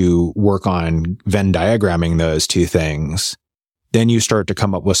start to work on Venn diagramming those two things, then you start to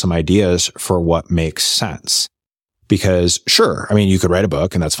come up with some ideas for what makes sense. Because sure, you could write a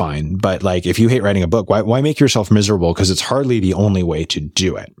book and that's fine. But like, if you hate writing a book, why make yourself miserable? Because it's hardly the only way to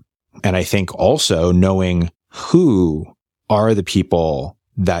do it. And I think also knowing who are the people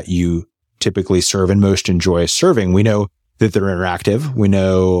that you typically serve and most enjoy serving. We know that they're interactive. We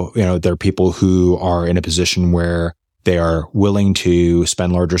know, they're people who are in a position where they are willing to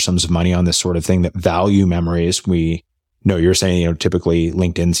spend larger sums of money on this sort of thing, that value memories. We know you're saying, typically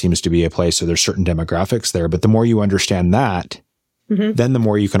LinkedIn seems to be a place, so there's certain demographics there. But the more you understand that, then the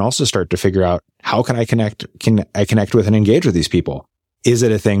more you can also start to figure out, how can I connect with and engage with these people? Is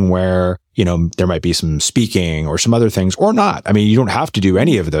it a thing where, there might be some speaking or some other things or not? You don't have to do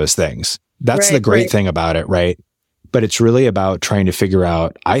any of those things. That's the great thing about it, right? But it's really about trying to figure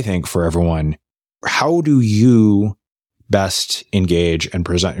out, I think for everyone, how do you best engage and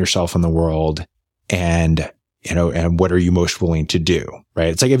present yourself in the world, and what are you most willing to do, right?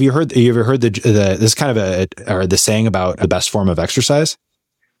 It's like, have you ever heard this kind of the saying about the best form of exercise?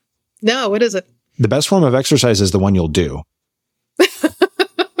 No, what is it? The best form of exercise is the one you'll do.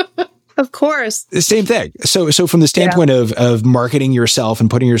 Of course. The same thing. So from the standpoint of marketing yourself and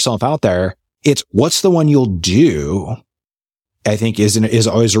putting yourself out there, it's what's the one you'll do, I think is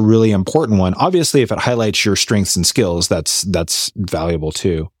always a really important one. Obviously, if it highlights your strengths and skills, that's valuable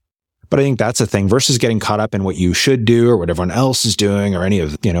too. But I think that's a thing versus getting caught up in what you should do or what everyone else is doing or any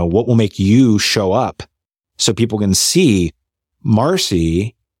of, what will make you show up so people can see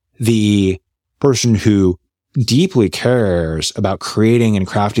Marci, the person who deeply cares about creating and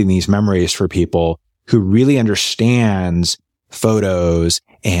crafting these memories for people, who really understands photos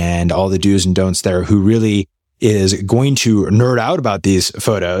and all the do's and don'ts there, who really is going to nerd out about these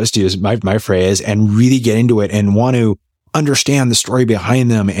photos, to use my phrase, and really get into it and want to understand the story behind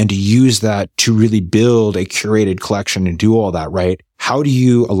them and to use that to really build a curated collection and do all that, right? How do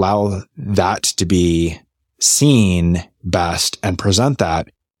you allow that to be seen best and present that?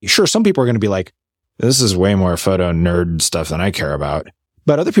 Sure, some people are going to be like, this is way more photo nerd stuff than I care about.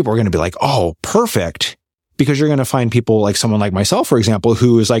 But other people are going to be like, oh, perfect. Because you're going to find people like someone like myself, for example,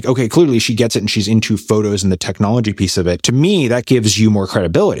 who is like, okay, clearly she gets it and she's into photos and the technology piece of it. To me, that gives you more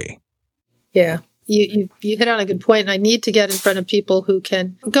credibility. Yeah. You hit on a good point, and I need to get in front of people who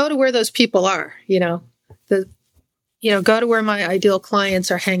can go to where those people are, go to where my ideal clients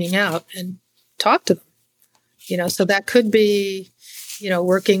are hanging out and talk to them, so that could be,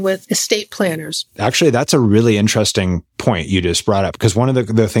 working with estate planners. Actually, that's a really interesting point you just brought up, because one of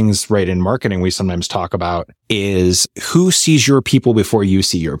the things, right, in marketing we sometimes talk about is who sees your people before you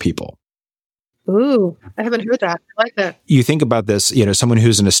see your people. Ooh, I haven't heard that. I like that. You think about this, someone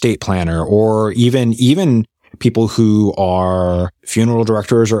who's an estate planner, or even people who are funeral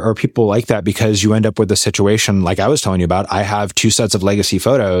directors or people like that, because you end up with a situation like I was telling you about. I have 2 sets of legacy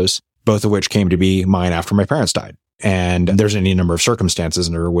photos, both of which came to be mine after my parents died. And there's any number of circumstances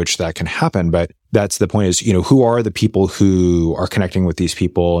under which that can happen. But that's the point is, who are the people who are connecting with these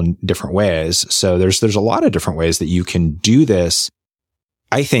people in different ways? So there's a lot of different ways that you can do this.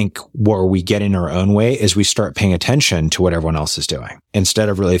 I think where we get in our own way is we start paying attention to what everyone else is doing instead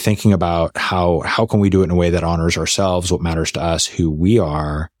of really thinking about how can we do it in a way that honors ourselves, what matters to us, who we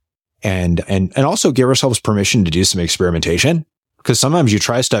are, and also give ourselves permission to do some experimentation. Because sometimes you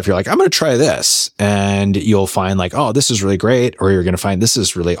try stuff, you're like, I'm going to try this, and you'll find like, oh, this is really great, or you're going to find this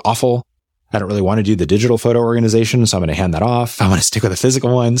is really awful. I don't really want to do the digital photo organization, so I'm going to hand that off. I want to stick with the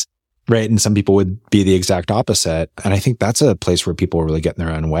physical ones. Right. And some people would be the exact opposite. And I think that's a place where people really get in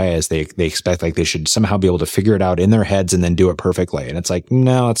their own way, as they expect like they should somehow be able to figure it out in their heads and then do it perfectly. And it's like,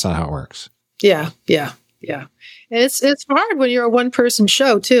 no, that's not how it works. Yeah. And it's hard when you're a one person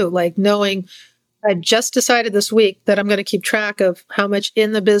show too, like knowing I just decided this week that I'm going to keep track of how much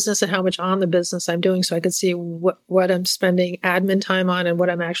in the business and how much on the business I'm doing so I can see what I'm spending admin time on and what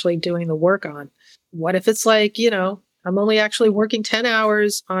I'm actually doing the work on. What if it's like, I'm only actually working 10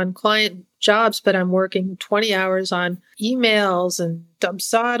 hours on client jobs, but I'm working 20 hours on emails and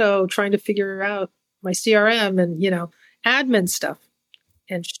Dubsado, trying to figure out my CRM and, admin stuff.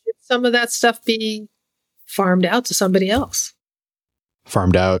 And should some of that stuff be farmed out to somebody else?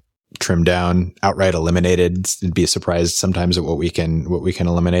 Farmed out, trimmed down, outright eliminated. You'd be surprised sometimes at what we can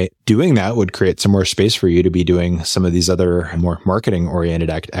eliminate. Doing that would create some more space for you to be doing some of these other more marketing oriented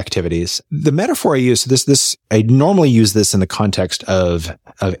activities. The metaphor I use, I normally use this in the context of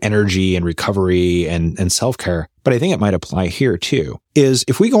energy and recovery and self-care, but I think it might apply here too, is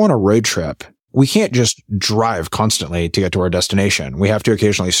if we go on a road trip, we can't just drive constantly to get to our destination. We have to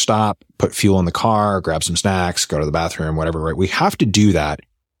occasionally stop, put fuel in the car, grab some snacks, go to the bathroom, whatever, right? We have to do that.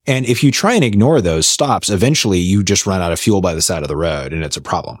 And if you try and ignore those stops, eventually you just run out of fuel by the side of the road and it's a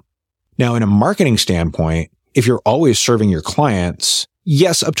problem. Now, in a marketing standpoint, if you're always serving your clients,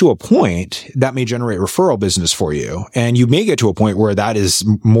 yes, up to a point, that may generate referral business for you. And you may get to a point where that is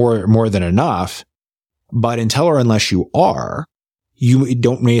more than enough. But until or unless you are, you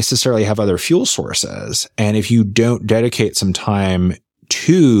don't necessarily have other fuel sources. And if you don't dedicate some time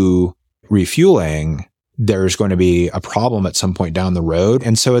to refueling, there's going to be a problem at some point down the road.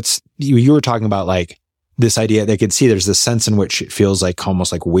 And so you were talking about like this idea they could see there's this sense in which it feels like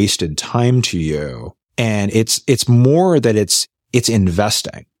almost like wasted time to you. And it's more that it's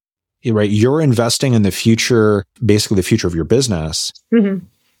investing, right? You're investing in the future, basically the future of your business. Mm-hmm.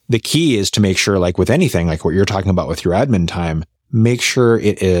 The key is to make sure, like with anything, like what you're talking about with your admin time, make sure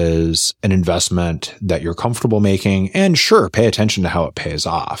it is an investment that you're comfortable making, and sure, pay attention to how it pays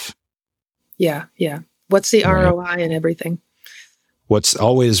off. Yeah. What's the ROI and everything? What's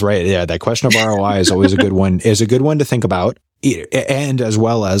always right. Yeah. That question of ROI is always a good one to think about. And as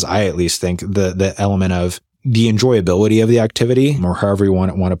well as I at least think the element of the enjoyability of the activity, or however you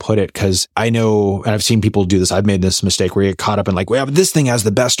want to put it. Cause I know, and I've seen people do this. I've made this mistake where you get caught up in like, well, but this thing has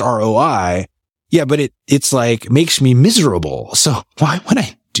the best ROI. Yeah, but it's like makes me miserable. So why would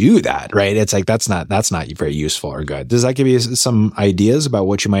I do that? Right? It's like that's not very useful or good. Does that give you some ideas about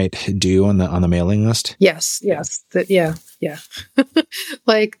what you might do on the mailing list? Yes. Yeah.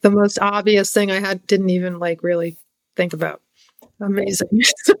 Like the most obvious thing I didn't even like really think about. Amazing.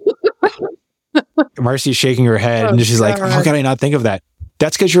 Marci's shaking her head and she's like, how can I not think of that?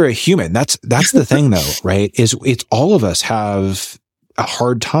 That's because you're a human. That's the thing though, right? It's all of us have a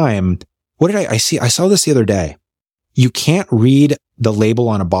hard time. What did I see? I saw this the other day. You can't read the label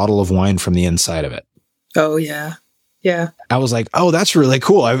on a bottle of wine from the inside of it. Oh, yeah. Yeah. I was like, oh, that's really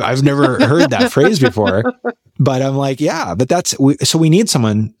cool. I've never heard that phrase before. But I'm like, yeah, but so we need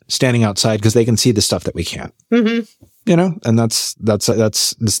someone standing outside because they can see the stuff that we can't. Mm-hmm. And that's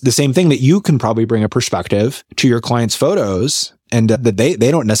the same thing that you can probably bring a perspective to your clients' photos and that they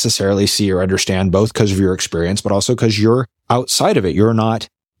don't necessarily see or understand, both because of your experience, but also because you're outside of it. You're not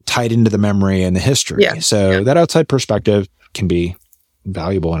tied into the memory and the history. Yeah. So that outside perspective can be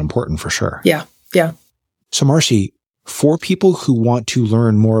valuable and important for sure. Yeah. So Marci, for people who want to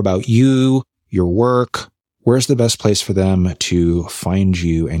learn more about you, your work, where's the best place for them to find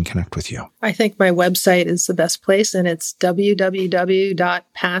you and connect with you? I think my website is the best place, and it's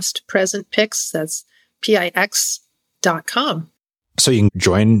www.pastpresentpics, that's PIX.com. So you can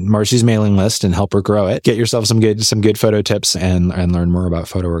join Marci's mailing list and help her grow it. Get yourself some good photo tips and learn more about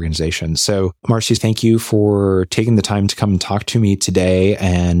photo organization. So Marci, thank you for taking the time to come and talk to me today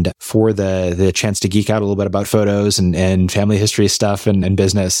and for the chance to geek out a little bit about photos and family history stuff and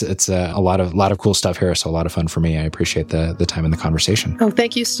business. It's a lot of cool stuff here. So a lot of fun for me. I appreciate the time and the conversation. Oh,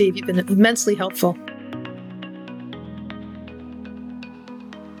 thank you, Steve. You've been immensely helpful.